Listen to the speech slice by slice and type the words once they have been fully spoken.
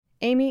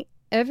Amy,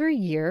 every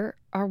year,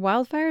 our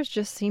wildfires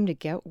just seem to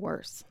get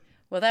worse.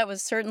 Well, that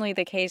was certainly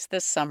the case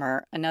this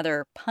summer,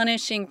 another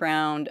punishing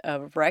round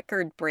of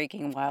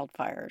record-breaking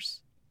wildfires.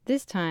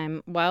 This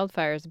time,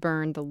 wildfires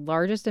burned the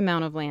largest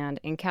amount of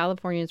land in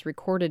California's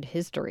recorded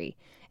history,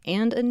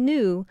 and a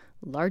new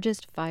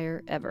largest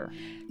fire ever.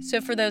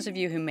 So for those of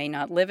you who may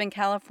not live in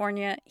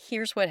California,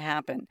 here's what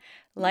happened.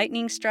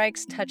 Lightning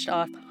strikes touched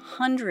off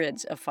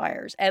hundreds of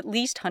fires, at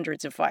least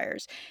hundreds of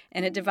fires,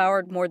 and it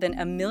devoured more than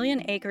 1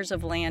 million acres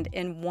of land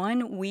in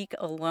 1 week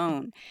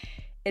alone.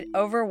 It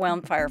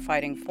overwhelmed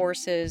firefighting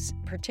forces,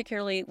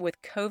 particularly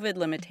with COVID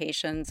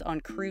limitations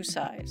on crew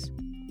size.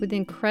 With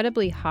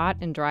incredibly hot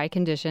and dry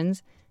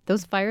conditions,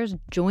 those fires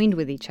joined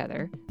with each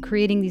other,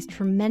 creating these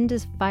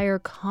tremendous fire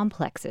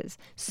complexes,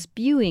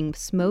 spewing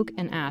smoke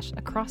and ash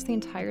across the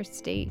entire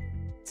state.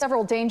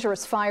 Several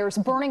dangerous fires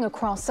burning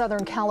across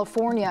Southern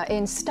California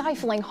in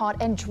stifling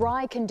hot and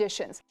dry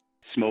conditions.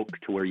 Smoke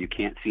to where you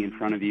can't see in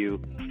front of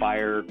you,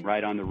 fire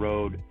right on the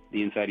road.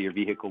 The inside of your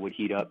vehicle would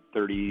heat up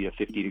 30 to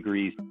 50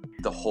 degrees.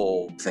 The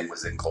whole thing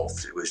was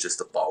engulfed. It was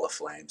just a ball of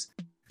flames.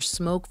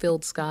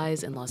 Smoke-filled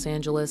skies in Los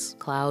Angeles,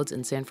 clouds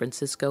in San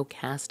Francisco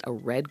cast a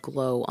red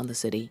glow on the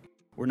city.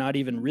 We're not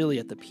even really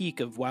at the peak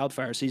of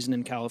wildfire season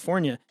in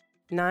California.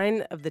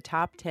 9 of the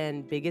top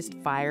 10 biggest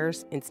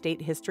fires in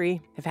state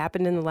history have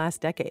happened in the last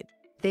decade.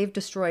 They've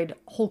destroyed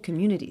whole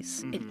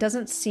communities. It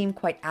doesn't seem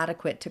quite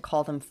adequate to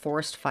call them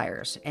forest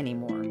fires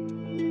anymore.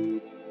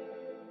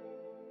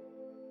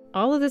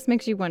 All of this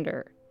makes you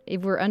wonder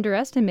if we're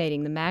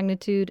underestimating the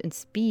magnitude and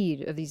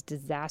speed of these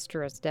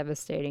disastrous,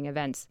 devastating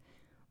events,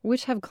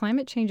 which have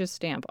climate change's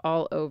stamp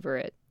all over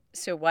it.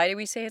 So why do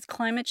we say it's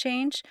climate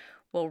change?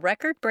 Well,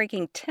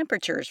 record-breaking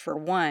temperatures, for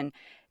one.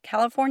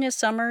 California's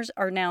summers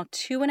are now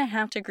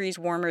 2.5 degrees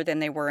warmer than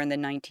they were in the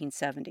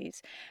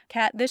 1970s.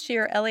 Kat, this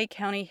year, LA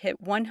County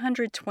hit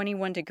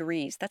 121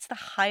 degrees. That's the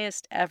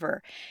highest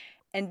ever.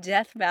 And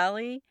Death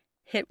Valley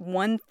hit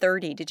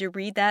 130. Did you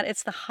read that?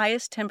 It's the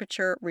highest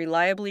temperature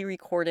reliably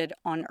recorded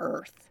on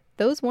Earth.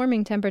 Those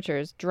warming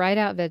temperatures dried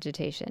out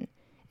vegetation,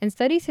 and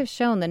studies have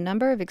shown the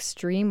number of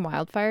extreme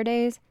wildfire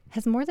days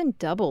has more than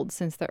doubled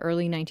since the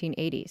early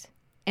 1980s.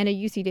 And a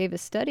UC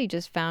Davis study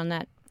just found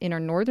that in our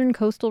northern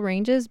coastal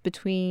ranges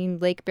between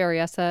Lake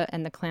Berryessa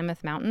and the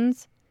Klamath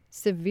Mountains,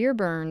 severe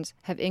burns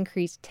have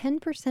increased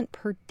 10%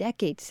 per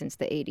decade since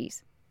the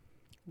 80s.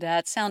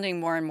 That's sounding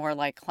more and more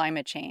like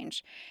climate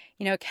change.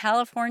 You know,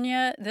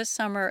 California this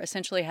summer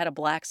essentially had a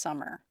black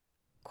summer.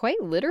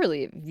 Quite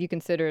literally, if you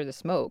consider the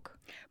smoke.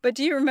 But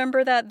do you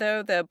remember that,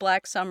 though? The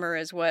black summer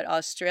is what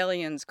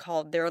Australians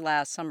called their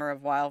last summer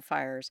of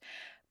wildfires.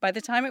 By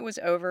the time it was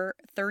over,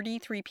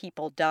 33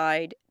 people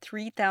died,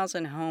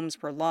 3,000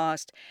 homes were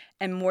lost,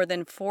 and more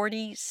than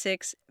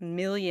 46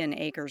 million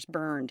acres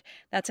burned.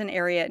 That's an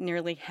area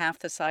nearly half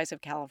the size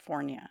of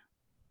California.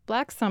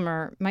 Black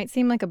summer might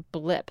seem like a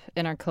blip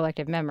in our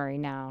collective memory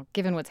now,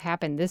 given what's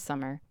happened this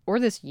summer, or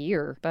this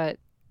year, but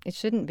it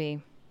shouldn't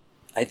be.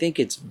 I think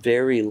it's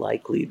very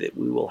likely that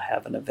we will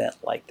have an event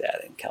like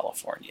that in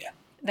California.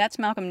 That's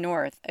Malcolm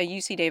North, a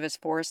UC Davis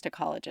forest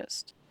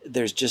ecologist.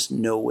 There's just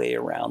no way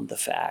around the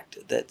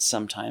fact that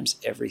sometimes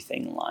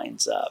everything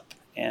lines up.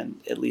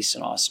 And at least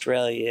in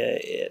Australia,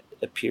 it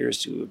appears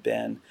to have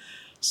been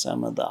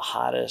some of the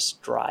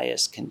hottest,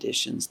 driest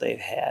conditions they've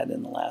had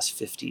in the last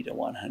 50 to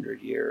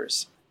 100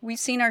 years. We've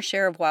seen our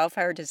share of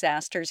wildfire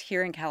disasters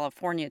here in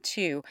California,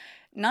 too.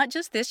 Not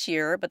just this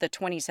year, but the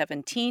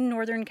 2017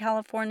 Northern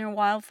California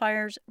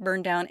wildfires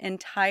burned down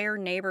entire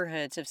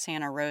neighborhoods of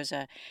Santa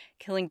Rosa,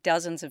 killing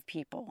dozens of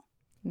people.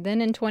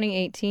 Then in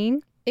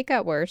 2018, it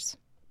got worse.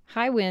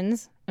 High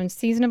winds,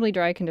 unseasonably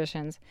dry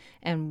conditions,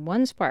 and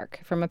one spark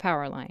from a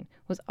power line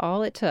was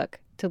all it took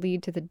to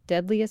lead to the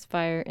deadliest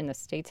fire in the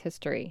state's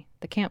history,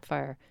 the Camp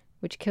Fire,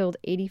 which killed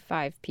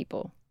 85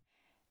 people.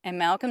 And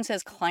Malcolm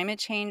says climate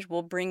change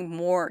will bring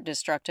more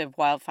destructive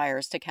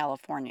wildfires to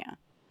California.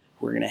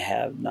 We're going to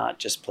have not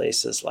just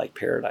places like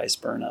Paradise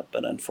burn up,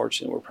 but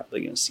unfortunately we're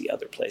probably going to see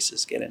other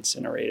places get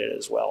incinerated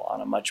as well on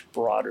a much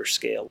broader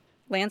scale.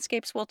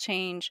 Landscapes will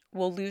change,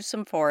 we'll lose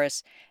some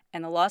forests,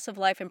 and the loss of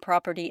life and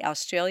property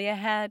Australia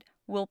had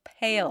will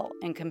pale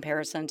in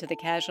comparison to the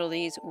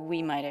casualties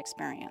we might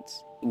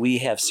experience. We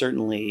have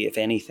certainly, if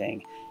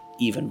anything,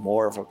 even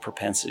more of a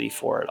propensity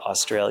for it.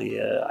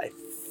 Australia, I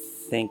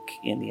think,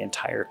 in the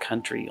entire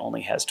country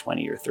only has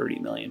 20 or 30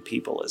 million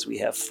people, as we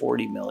have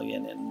 40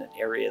 million in an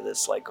area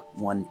that's like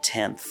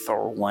 1/10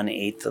 or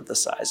 1/8 of the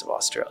size of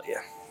Australia.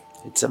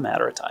 It's a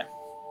matter of time.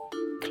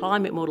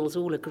 Climate models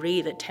all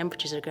agree that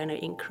temperatures are going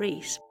to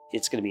increase.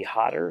 It's going to be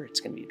hotter,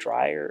 it's going to be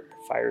drier,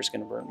 fire's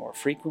going to burn more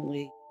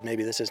frequently.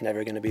 Maybe this is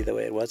never going to be the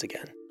way it was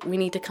again. We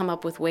need to come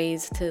up with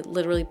ways to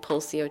literally pull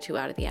CO2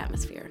 out of the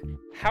atmosphere.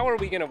 How are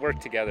we going to work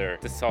together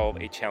to solve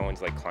a challenge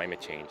like climate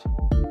change?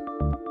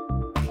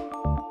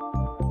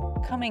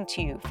 Coming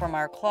to you from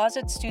our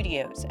closet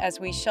studios as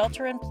we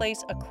shelter in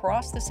place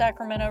across the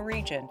Sacramento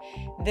region,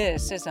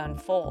 this is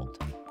Unfold,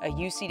 a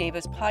UC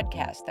Davis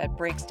podcast that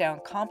breaks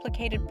down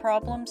complicated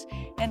problems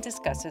and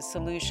discusses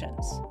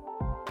solutions.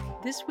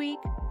 This week,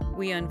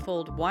 We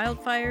unfold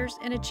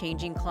wildfires in a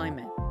changing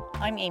climate.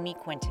 I'm Amy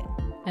Quinton.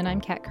 And I'm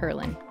Kat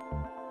Curlin.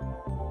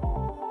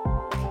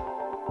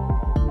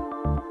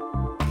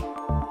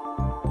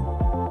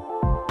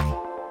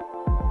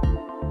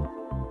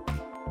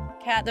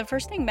 Kat, the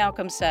first thing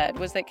Malcolm said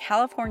was that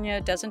California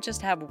doesn't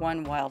just have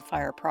one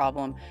wildfire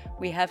problem.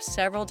 We have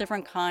several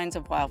different kinds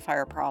of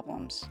wildfire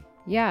problems.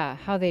 Yeah,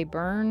 how they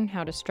burn,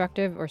 how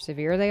destructive or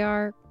severe they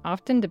are,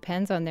 often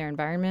depends on their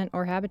environment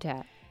or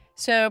habitat.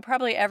 So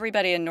probably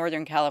everybody in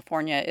Northern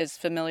California is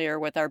familiar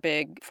with our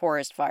big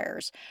forest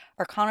fires.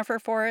 Our conifer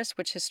forests,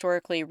 which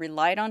historically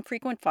relied on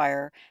frequent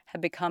fire, have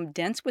become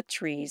dense with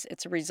trees.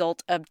 It's a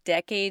result of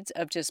decades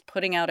of just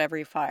putting out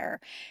every fire.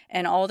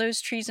 And all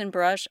those trees and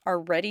brush are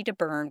ready to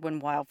burn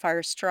when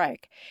wildfires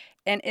strike.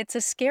 And it's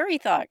a scary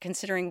thought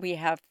considering we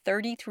have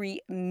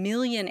 33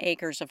 million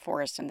acres of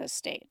forest in this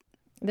state.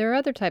 There are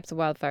other types of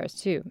wildfires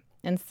too,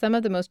 and some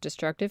of the most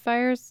destructive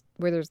fires,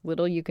 where there's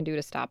little you can do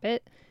to stop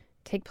it,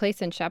 take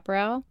place in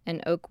chaparral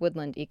and oak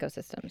woodland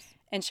ecosystems.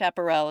 And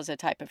chaparral is a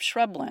type of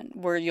shrubland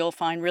where you'll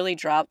find really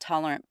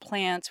drought-tolerant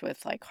plants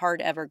with like hard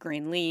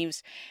evergreen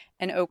leaves,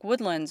 and oak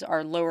woodlands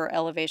are lower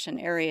elevation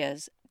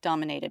areas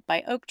dominated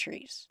by oak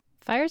trees.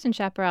 Fires in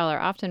chaparral are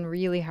often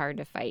really hard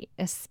to fight,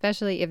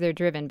 especially if they're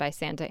driven by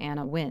Santa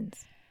Ana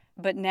winds.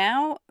 But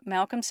now,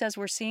 Malcolm says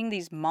we're seeing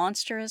these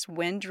monstrous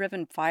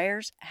wind-driven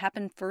fires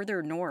happen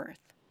further north.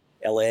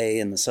 LA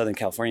and the Southern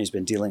California has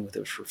been dealing with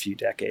it for a few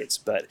decades,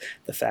 but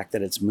the fact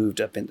that it's moved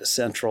up into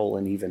central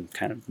and even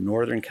kind of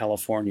northern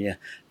California,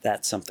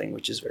 that's something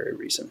which is very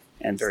recent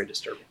and very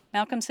disturbing.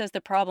 Malcolm says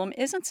the problem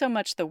isn't so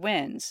much the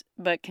winds,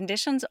 but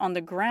conditions on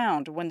the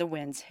ground when the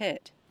winds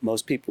hit.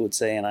 Most people would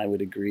say, and I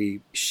would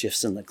agree,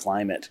 shifts in the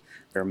climate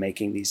are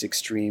making these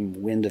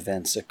extreme wind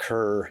events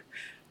occur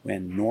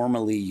when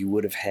normally you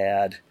would have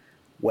had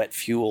wet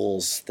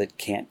fuels that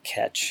can't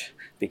catch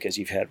because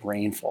you've had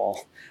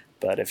rainfall.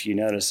 But if you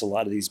notice, a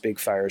lot of these big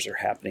fires are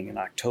happening in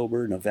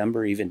October,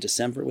 November, even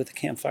December with a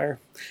campfire.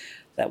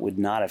 That would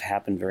not have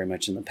happened very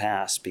much in the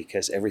past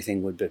because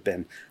everything would have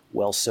been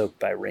well soaked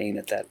by rain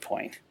at that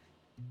point.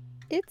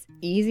 It's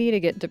easy to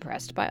get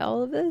depressed by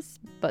all of this,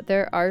 but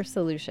there are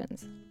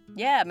solutions.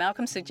 Yeah,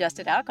 Malcolm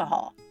suggested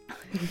alcohol.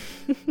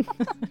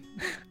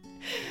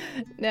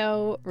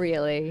 No,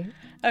 really.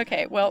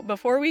 Okay, well,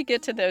 before we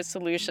get to those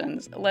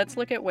solutions, let's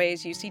look at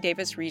ways UC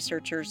Davis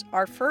researchers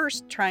are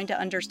first trying to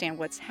understand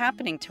what's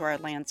happening to our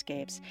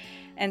landscapes,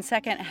 and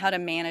second, how to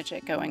manage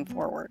it going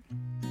forward.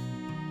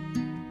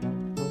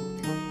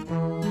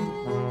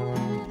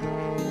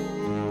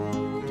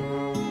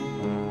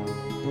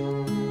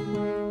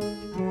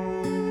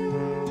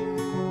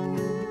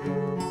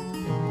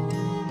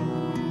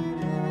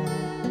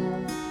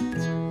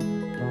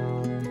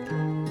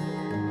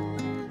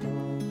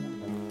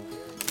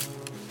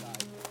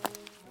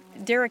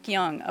 Derek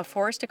Young, a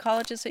forest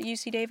ecologist at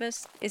UC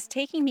Davis, is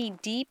taking me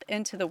deep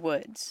into the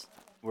woods.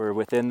 We're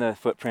within the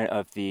footprint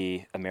of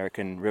the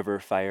American River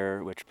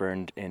fire, which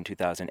burned in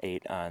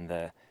 2008 on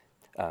the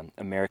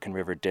American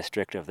River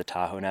district of the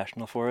Tahoe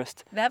National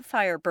Forest. That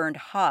fire burned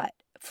hot,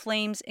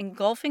 flames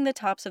engulfing the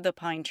tops of the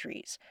pine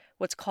trees,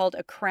 what's called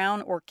a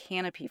crown or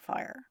canopy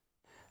fire.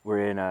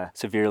 We're in a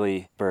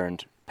severely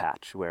burned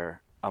patch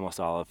where almost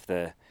all of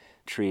the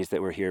trees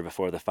that were here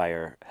before the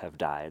fire have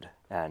died,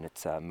 and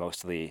it's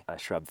mostly a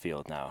shrub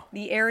field now.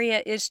 The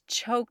area is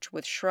choked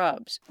with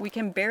shrubs. We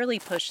can barely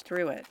push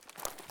through it.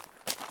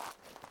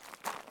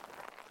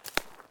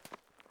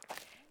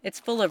 It's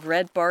full of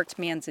red-barked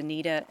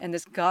manzanita and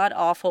this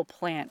god-awful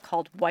plant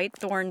called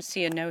whitethorn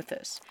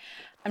ceanothus.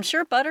 I'm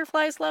sure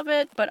butterflies love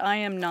it, but I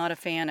am not a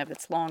fan of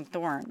its long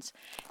thorns.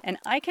 And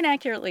I can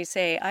accurately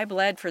say I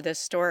bled for this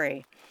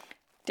story.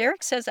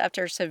 Derek says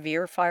after a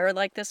severe fire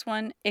like this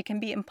one, it can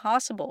be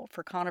impossible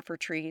for conifer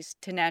trees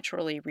to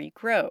naturally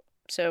regrow.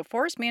 So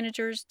forest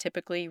managers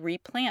typically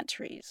replant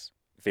trees.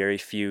 Very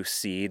few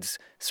seeds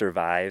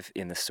survive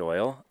in the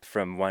soil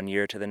from one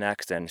year to the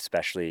next, and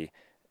especially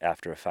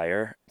after a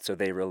fire. So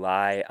they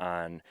rely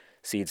on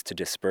seeds to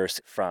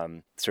disperse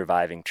from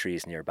surviving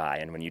trees nearby.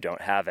 And when you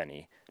don't have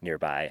any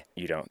nearby,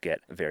 you don't get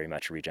very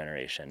much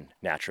regeneration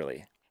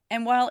naturally.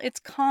 And while it's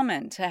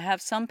common to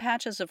have some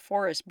patches of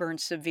forest burn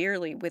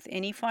severely with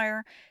any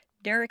fire,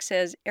 Derek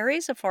says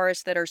areas of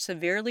forest that are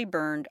severely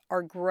burned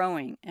are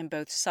growing in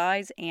both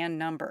size and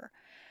number.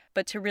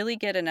 But to really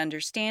get an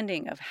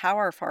understanding of how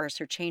our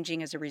forests are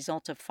changing as a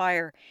result of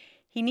fire,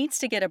 he needs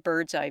to get a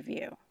bird's eye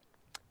view.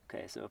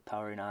 Okay, so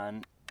powering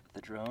on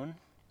the drone.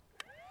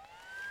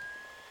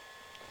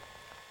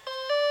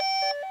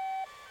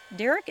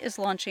 Derek is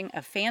launching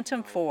a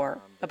Phantom 4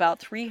 about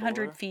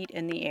 300 feet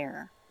in the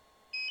air.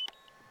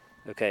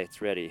 Okay,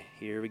 it's ready.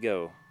 Here we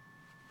go.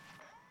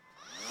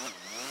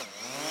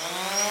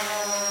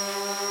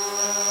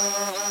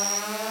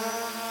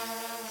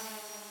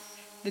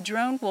 The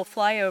drone will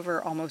fly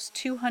over almost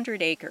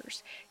 200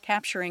 acres,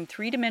 capturing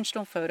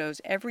three-dimensional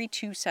photos every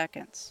 2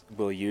 seconds.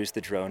 We'll use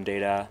the drone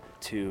data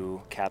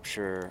to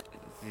capture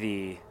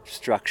the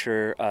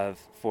structure of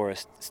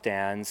forest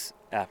stands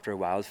after a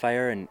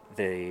wildfire and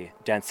the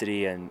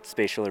density and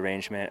spatial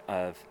arrangement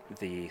of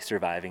the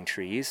surviving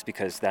trees,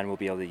 because then we'll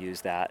be able to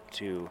use that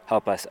to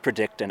help us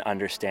predict and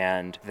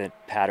understand the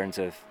patterns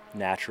of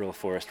natural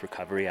forest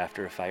recovery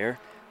after a fire.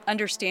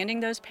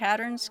 Understanding those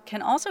patterns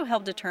can also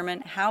help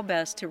determine how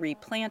best to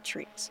replant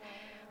trees.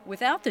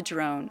 Without the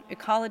drone,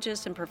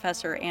 ecologist and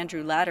Professor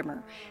Andrew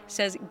Latimer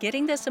says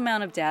getting this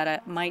amount of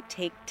data might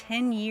take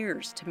 10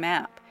 years to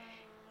map.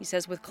 He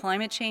says with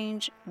climate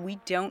change, we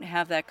don't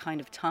have that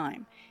kind of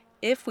time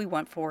if we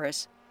want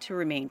forests to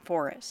remain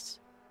forests.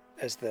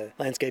 As the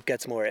landscape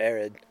gets more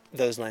arid,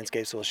 those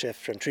landscapes will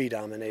shift from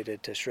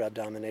tree-dominated to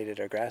shrub-dominated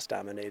or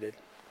grass-dominated.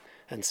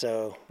 And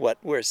so what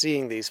we're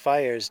seeing these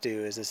fires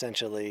do is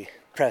essentially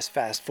press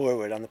fast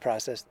forward on the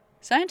process.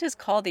 Scientists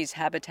call these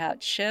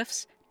habitat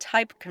shifts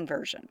type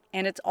conversion,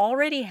 and it's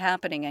already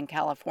happening in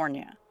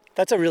California.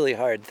 That's a really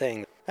hard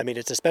thing. I mean,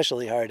 it's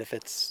especially hard if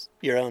it's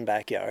your own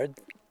backyard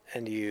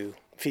and you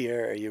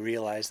fear or you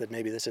realize that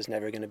maybe this is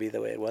never going to be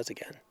the way it was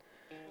again.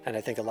 And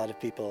I think a lot of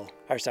people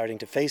are starting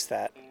to face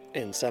that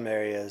in some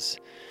areas,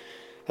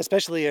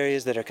 especially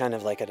areas that are kind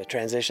of like at a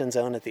transition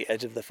zone at the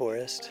edge of the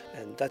forest.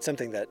 And that's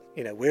something that,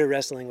 we're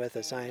wrestling with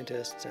as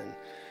scientists and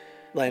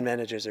land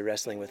managers are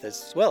wrestling with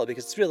as well,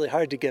 because it's really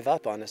hard to give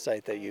up on a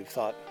site that you've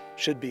thought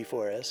should be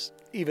forest,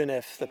 even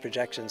if the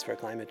projections for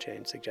climate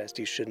change suggest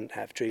you shouldn't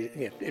have trees.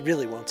 It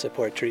really won't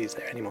support trees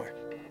there anymore.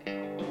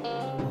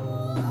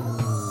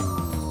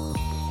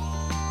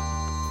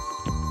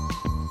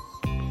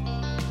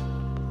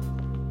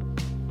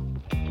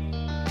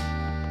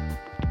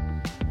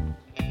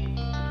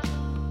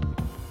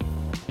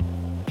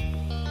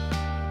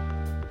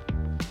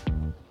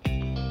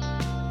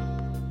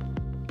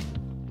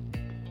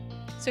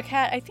 So,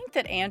 Kat, I think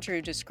that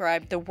Andrew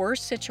described the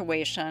worst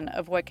situation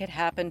of what could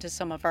happen to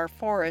some of our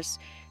forests,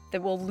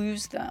 that we'll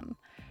lose them.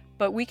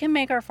 But we can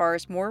make our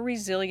forests more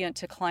resilient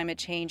to climate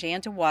change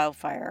and to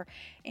wildfire.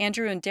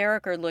 Andrew and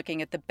Derek are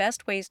looking at the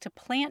best ways to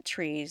plant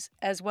trees,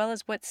 as well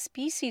as what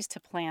species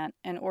to plant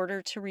in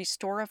order to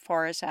restore a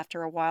forest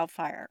after a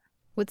wildfire.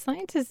 What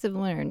scientists have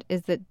learned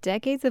is that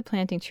decades of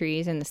planting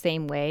trees in the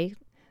same way,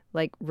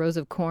 like rows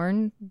of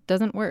corn,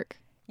 doesn't work.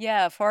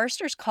 Yeah,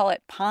 foresters call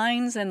it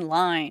pines and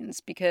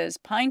lines because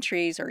pine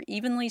trees are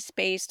evenly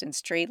spaced in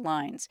straight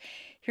lines.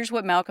 Here's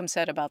what Malcolm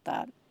said about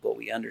that. What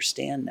we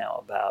understand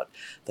now about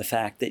the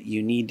fact that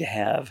you need to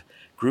have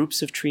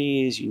groups of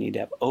trees, you need to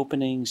have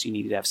openings, you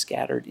need to have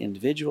scattered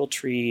individual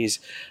trees,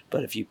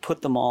 but if you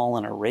put them all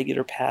in a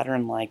regular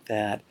pattern like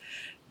that,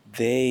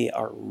 they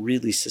are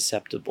really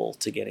susceptible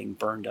to getting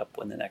burned up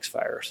when the next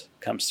fire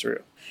comes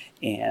through.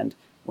 And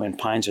when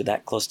pines are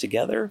that close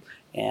together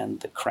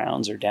and the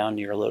crowns are down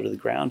near low to the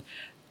ground,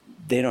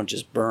 they don't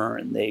just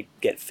burn, they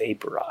get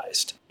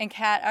vaporized. And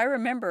Kat, I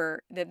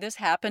remember that this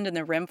happened in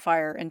the Rim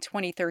Fire in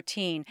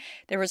 2013.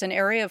 There was an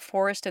area of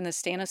forest in the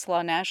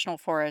Stanislaus National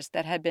Forest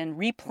that had been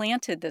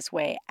replanted this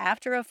way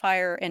after a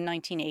fire in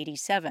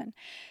 1987.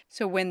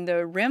 So when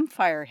the Rim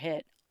Fire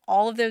hit,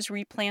 all of those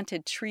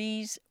replanted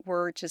trees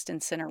were just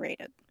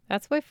incinerated.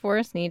 That's why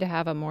forests need to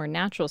have a more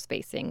natural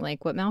spacing,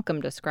 like what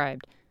Malcolm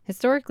described.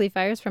 Historically,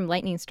 fires from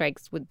lightning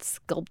strikes would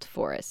sculpt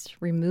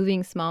forests,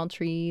 removing small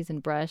trees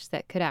and brush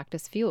that could act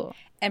as fuel.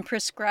 And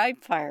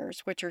prescribed fires,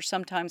 which are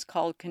sometimes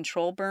called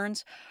control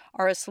burns,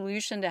 are a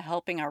solution to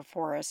helping our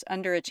forests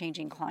under a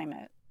changing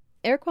climate.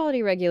 Air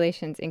quality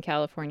regulations in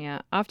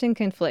California often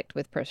conflict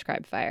with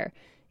prescribed fire,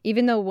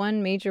 even though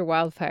one major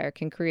wildfire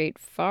can create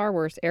far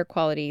worse air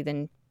quality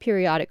than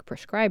periodic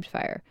prescribed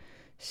fire.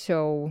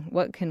 So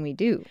what can we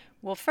do?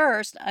 Well,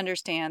 first,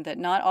 understand that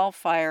not all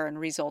fire and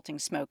resulting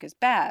smoke is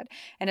bad,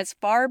 and it's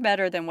far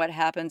better than what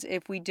happens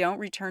if we don't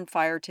return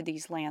fire to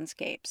these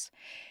landscapes.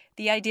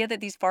 The idea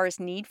that these forests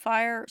need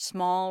fire,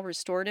 small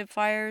restorative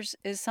fires,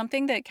 is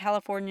something that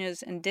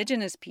California's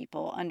indigenous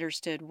people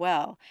understood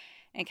well.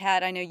 And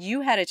Kat, I know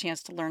you had a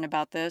chance to learn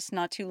about this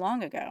not too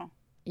long ago.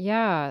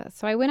 Yeah,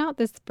 so I went out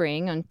this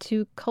spring on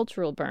 2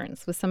 cultural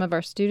burns with some of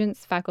our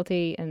students,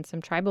 faculty, and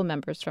some tribal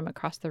members from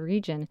across the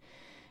region.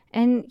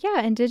 And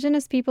yeah,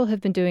 indigenous people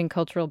have been doing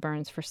cultural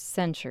burns for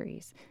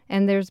centuries,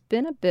 and there's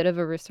been a bit of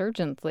a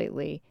resurgence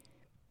lately.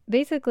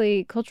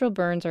 Basically, cultural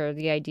burns are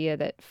the idea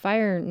that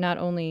fire not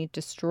only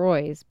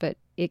destroys, but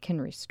it can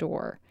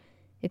restore.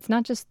 It's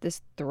not just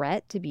this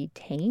threat to be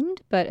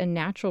tamed, but a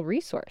natural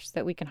resource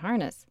that we can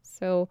harness.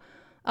 So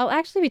I'll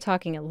actually be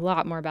talking a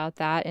lot more about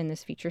that in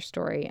this feature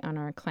story on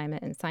our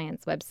Climate and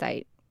Science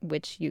website,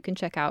 which you can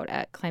check out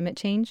at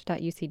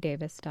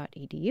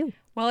climatechange.ucdavis.edu.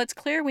 Well, it's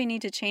clear we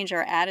need to change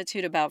our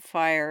attitude about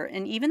fire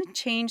and even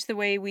change the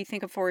way we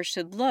think a forest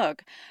should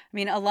look. I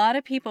mean, a lot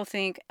of people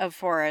think of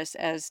forests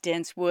as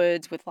dense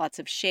woods with lots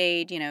of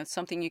shade,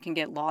 something you can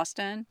get lost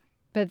in.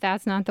 But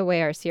that's not the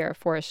way our Sierra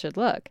forest should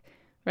look.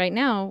 Right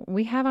now,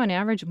 we have on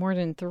average more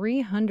than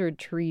 300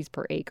 trees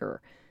per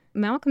acre.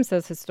 Malcolm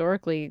says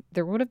historically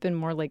there would have been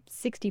more like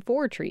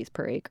 64 trees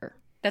per acre.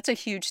 That's a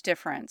huge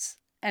difference.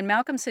 And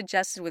Malcolm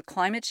suggested with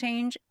climate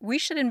change, we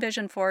should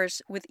envision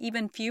forests with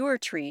even fewer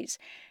trees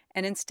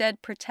and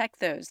instead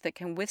protect those that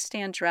can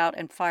withstand drought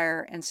and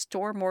fire and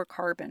store more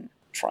carbon.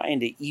 trying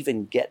to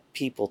even get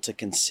people to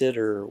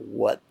consider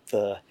what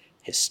the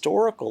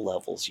historical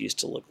levels used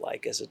to look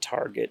like as a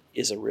target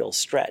is a real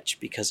stretch,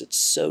 because it's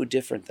so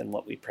different than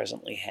what we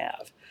presently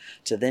have.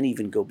 To then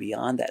even go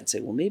beyond that and say,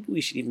 well, maybe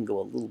we should even go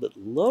a little bit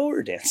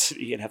lower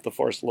density and have the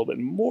forest a little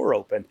bit more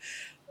open,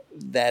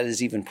 that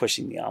is even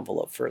pushing the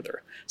envelope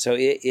further. So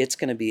it's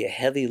going to be a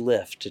heavy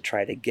lift to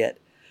try to get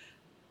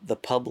the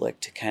public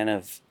to kind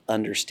of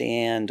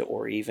understand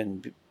or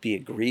even be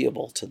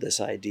agreeable to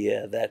this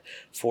idea that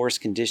forest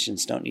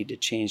conditions don't need to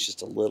change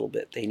just a little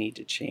bit. They need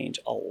to change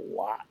a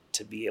lot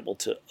to be able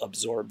to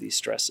absorb these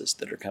stresses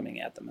that are coming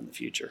at them in the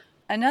future.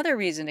 Another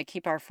reason to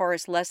keep our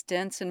forests less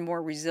dense and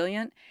more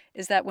resilient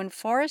is that when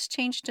forests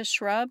change to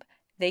shrub,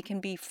 they can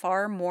be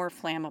far more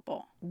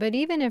flammable. But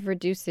even if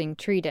reducing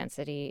tree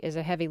density is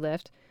a heavy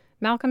lift,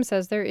 Malcolm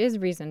says there is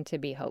reason to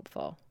be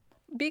hopeful.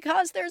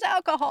 Because there's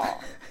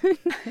alcohol.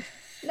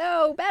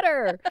 No,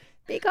 better.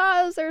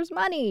 Because there's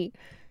money.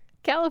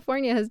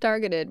 California has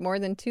targeted more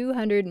than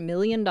 $200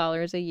 million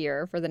a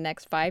year for the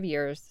next 5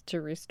 years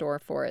to restore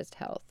forest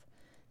health.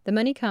 The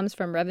money comes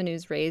from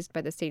revenues raised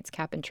by the state's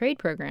cap-and-trade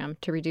program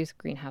to reduce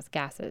greenhouse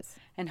gases.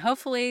 And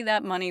hopefully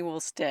that money will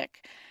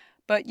stick.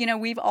 But,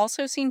 we've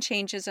also seen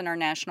changes in our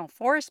national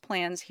forest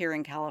plans here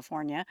in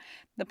California.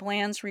 The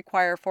plans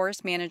require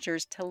forest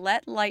managers to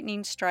let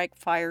lightning strike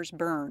fires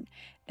burn,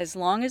 as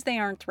long as they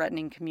aren't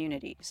threatening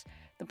communities.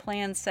 The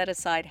plans set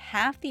aside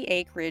half the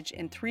acreage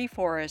in 3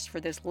 forests for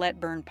this let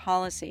burn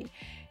policy,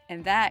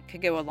 and that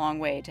could go a long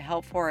way to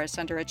help forests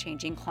under a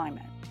changing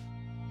climate.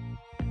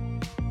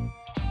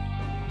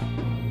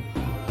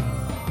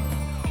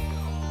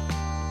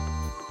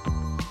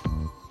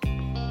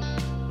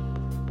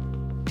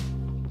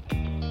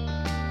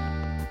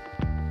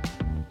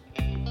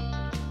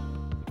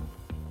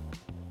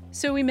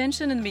 So we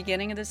mentioned in the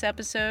beginning of this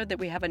episode that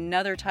we have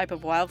another type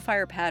of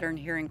wildfire pattern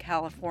here in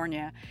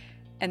California,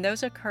 and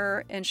those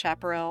occur in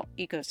chaparral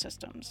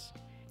ecosystems.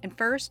 And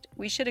first,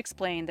 we should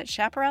explain that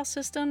chaparral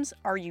systems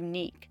are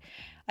unique.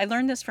 I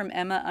learned this from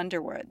Emma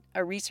Underwood,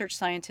 a research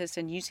scientist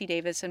in UC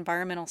Davis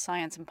Environmental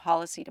Science and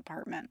Policy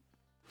Department.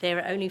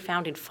 They're only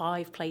found in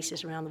 5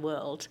 places around the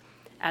world,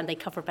 and they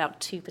cover about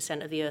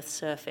 2% of the Earth's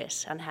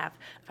surface and have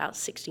about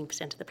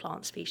 16% of the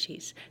plant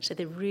species. So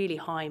they're really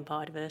high in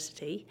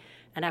biodiversity.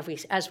 And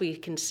as we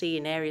can see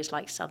in areas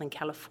like Southern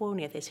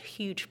California, there's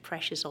huge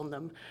pressures on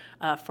them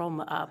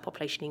from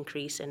population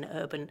increase and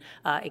urban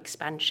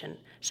expansion.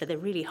 So they're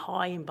really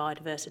high in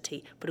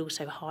biodiversity, but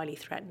also highly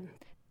threatened.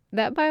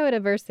 That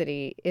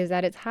biodiversity is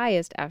at its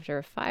highest after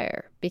a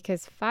fire,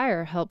 because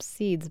fire helps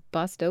seeds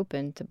bust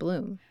open to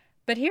bloom.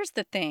 But here's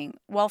the thing.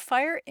 While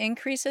fire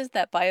increases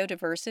that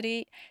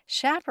biodiversity,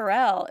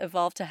 chaparral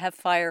evolved to have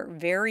fire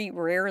very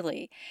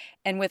rarely.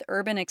 And with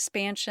urban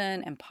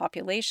expansion and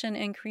population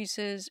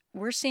increases,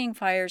 we're seeing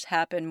fires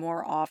happen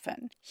more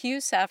often.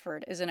 Hugh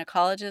Safford is an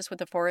ecologist with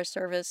the Forest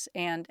Service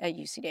and at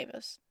UC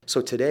Davis.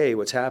 So today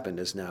what's happened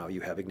is now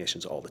you have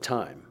ignitions all the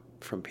time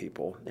from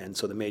people. And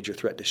so the major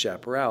threat to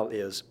chaparral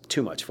is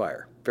too much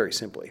fire, very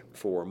simply.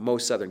 For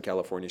most Southern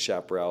California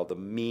chaparral, the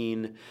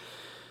mean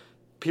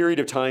period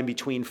of time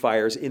between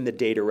fires in the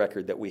data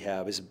record that we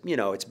have is,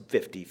 it's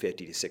 50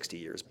 to 60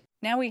 years.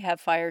 Now we have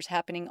fires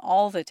happening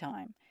all the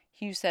time.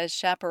 Hugh says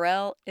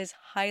chaparral is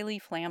highly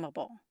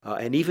flammable.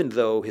 And even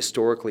though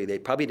historically they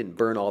probably didn't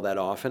burn all that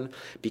often,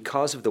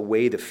 because of the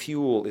way the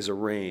fuel is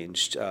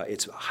arranged,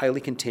 it's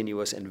highly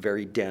continuous and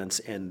very dense,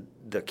 and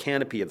the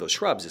canopy of those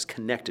shrubs is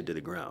connected to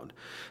the ground.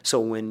 So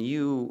when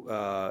you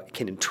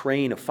can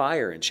entrain a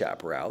fire in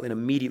chaparral, it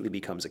immediately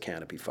becomes a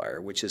canopy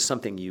fire, which is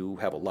something you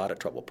have a lot of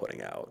trouble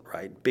putting out,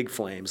 right? Big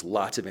flames,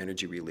 lots of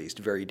energy released,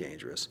 very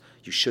dangerous.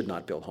 You should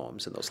not build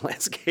homes in those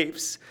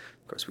landscapes.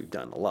 Of course, we've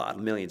done a lot,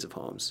 millions of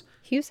homes.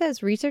 Hugh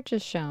says research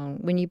has shown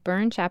when you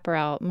burn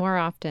chaparral more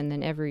often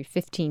than every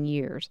 15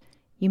 years,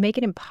 you make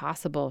it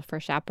impossible for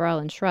chaparral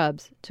and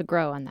shrubs to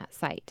grow on that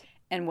site.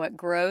 And what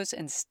grows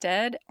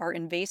instead are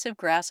invasive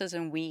grasses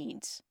and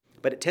weeds.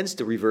 But it tends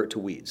to revert to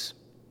weeds.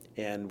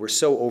 And we're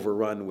so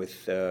overrun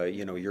with,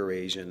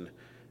 Eurasian,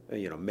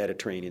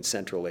 Mediterranean,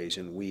 Central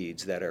Asian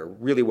weeds that are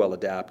really well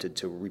adapted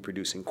to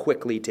reproducing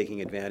quickly,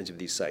 taking advantage of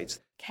these sites.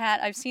 Kat,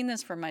 I've seen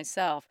this for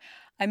myself.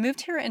 I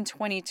moved here in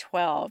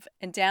 2012,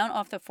 and down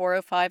off the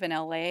 405 in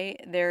LA,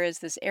 there is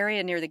this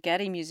area near the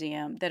Getty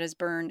Museum that has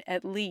burned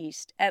at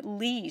least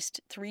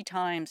 3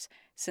 times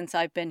since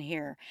I've been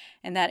here.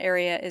 And that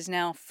area is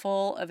now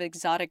full of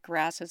exotic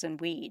grasses and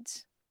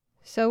weeds.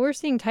 So we're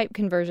seeing type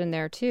conversion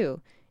there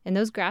too. And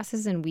those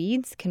grasses and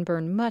weeds can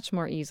burn much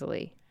more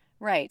easily.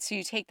 Right, so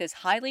you take this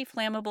highly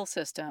flammable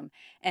system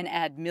and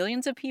add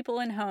millions of people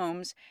in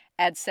homes,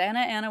 add Santa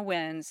Ana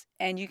winds,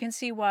 and you can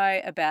see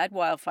why a bad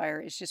wildfire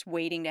is just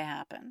waiting to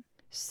happen.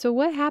 So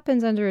what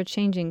happens under a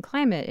changing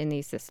climate in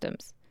these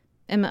systems?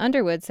 Emma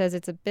Underwood says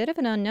it's a bit of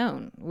an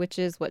unknown, which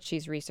is what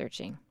she's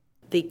researching.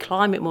 The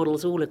climate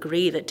models all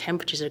agree that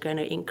temperatures are going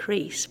to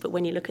increase, but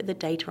when you look at the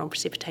data on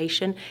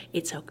precipitation,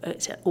 it's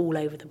all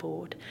over the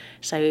board.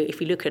 So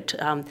if you look at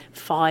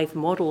 5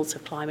 models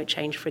of climate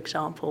change, for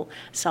example,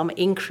 some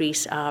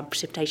increase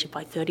precipitation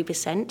by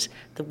 30%,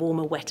 the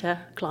warmer, wetter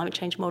climate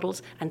change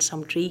models, and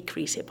some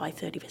decrease it by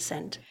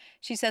 30%.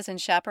 She says in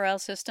chaparral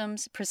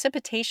systems,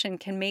 precipitation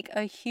can make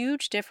a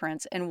huge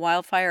difference in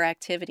wildfire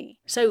activity.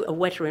 So a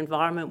wetter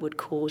environment would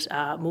cause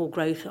more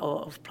growth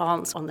of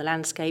plants on the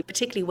landscape,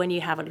 particularly when you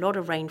have a lot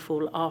of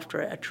rainfall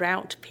after a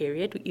drought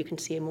period. You can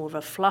see more of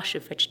a flush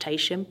of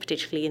vegetation,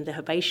 particularly in the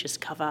herbaceous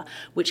cover,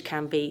 which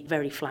can be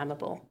very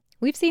flammable.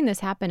 We've seen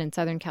this happen in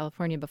Southern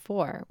California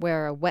before,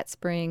 where a wet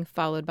spring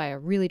followed by a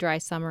really dry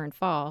summer and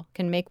fall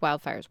can make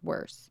wildfires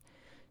worse.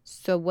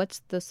 So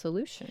what's the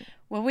solution?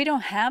 Well, we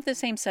don't have the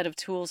same set of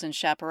tools in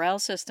chaparral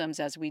systems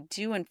as we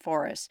do in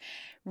forests.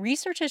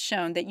 Research has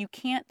shown that you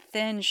can't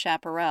thin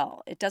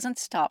chaparral. It doesn't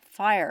stop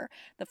fire.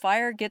 The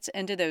fire gets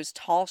into those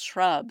tall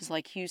shrubs,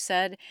 like Hugh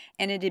said,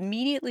 and it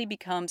immediately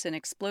becomes an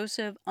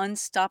explosive,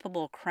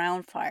 unstoppable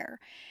crown fire.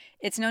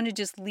 It's known to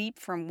just leap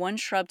from one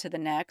shrub to the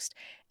next.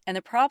 And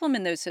the problem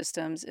in those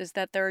systems is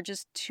that there are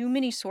just too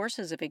many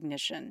sources of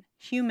ignition,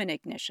 human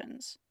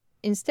ignitions.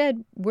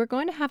 Instead, we're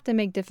going to have to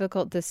make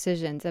difficult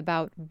decisions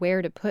about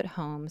where to put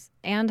homes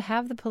and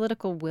have the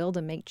political will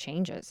to make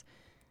changes.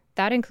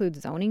 That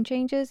includes zoning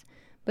changes,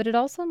 but it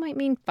also might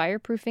mean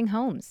fireproofing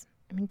homes.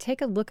 I mean,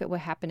 take a look at what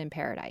happened in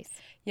Paradise.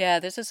 Yeah,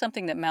 this is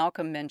something that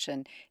Malcolm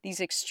mentioned.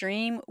 These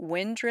extreme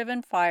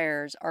wind-driven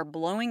fires are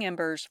blowing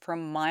embers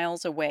from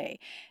miles away,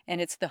 and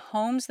it's the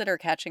homes that are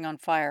catching on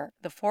fire.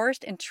 The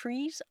forest and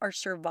trees are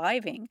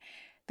surviving.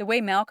 The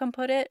way Malcolm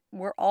put it,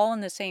 we're all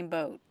in the same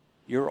boat.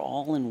 You're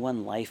all in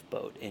one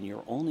lifeboat, and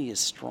you're only as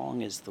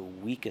strong as the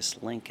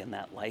weakest link in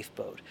that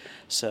lifeboat.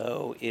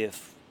 So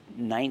if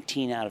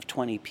 19 out of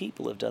 20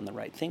 people have done the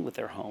right thing with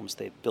their homes,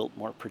 they've built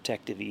more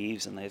protective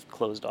eaves and they've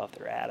closed off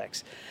their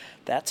attics,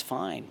 that's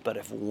fine. But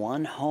if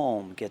one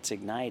home gets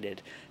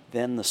ignited,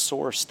 then the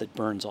source that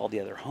burns all the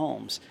other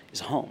homes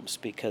is homes,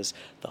 because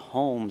the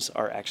homes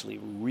are actually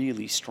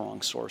really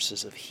strong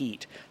sources of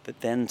heat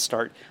that then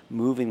start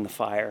moving the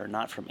fire,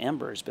 not from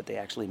embers, but they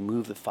actually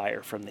move the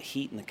fire from the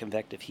heat and the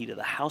convective heat of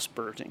the house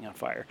burning on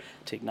fire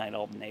to ignite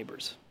all the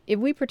neighbors. If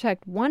we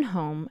protect one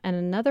home and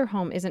another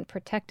home isn't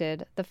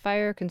protected, the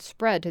fire can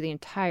spread to the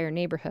entire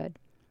neighborhood.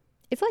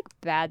 It's like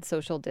bad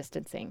social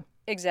distancing.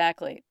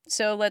 Exactly.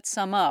 So let's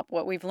sum up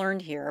what we've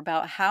learned here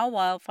about how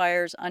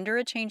wildfires under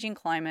a changing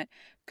climate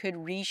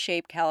could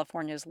reshape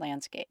California's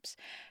landscapes.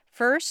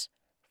 First,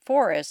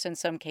 forests in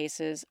some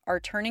cases are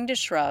turning to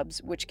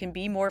shrubs, which can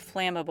be more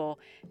flammable,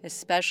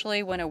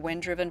 especially when a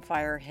wind-driven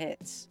fire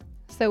hits.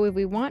 So if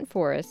we want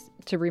forests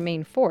to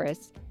remain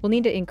forests, we'll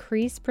need to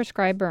increase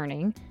prescribed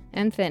burning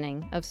and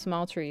thinning of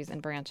small trees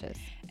and branches.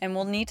 And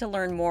we'll need to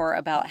learn more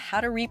about how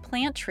to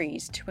replant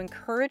trees to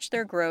encourage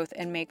their growth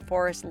and make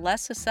forests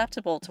less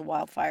susceptible to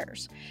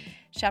wildfires.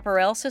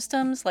 Chaparral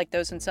systems, like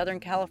those in Southern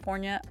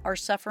California, are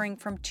suffering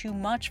from too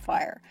much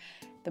fire.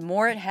 The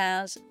more it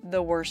has,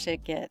 the worse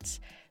it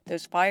gets.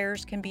 Those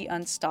fires can be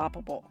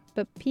unstoppable.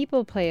 But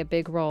people play a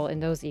big role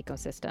in those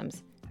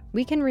ecosystems.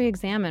 We can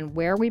re-examine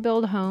where we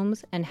build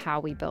homes and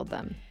how we build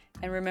them.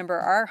 And remember,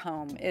 our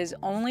home is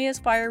only as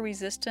fire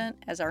resistant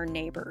as our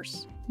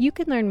neighbors. You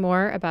can learn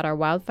more about our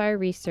wildfire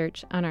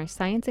research on our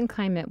Science and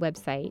Climate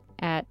website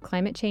at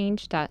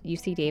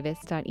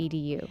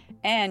climatechange.ucdavis.edu.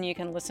 And you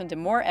can listen to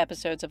more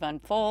episodes of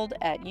Unfold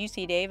at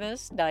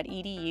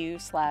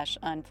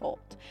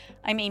ucdavis.edu/unfold.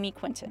 I'm Amy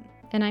Quinton.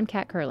 And I'm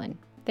Kat Curlin.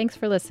 Thanks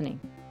for listening.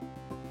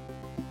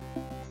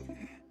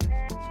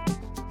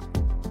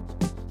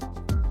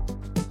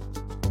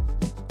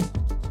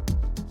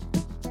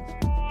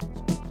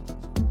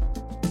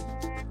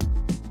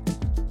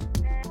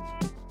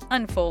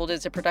 Unfold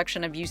is a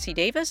production of UC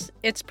Davis.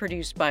 It's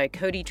produced by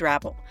Cody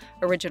Drabble.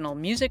 Original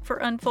music for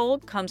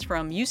Unfold comes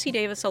from UC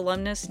Davis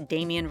alumnus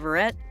Damian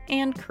Verrett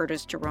and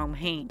Curtis Jerome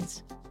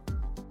Haynes.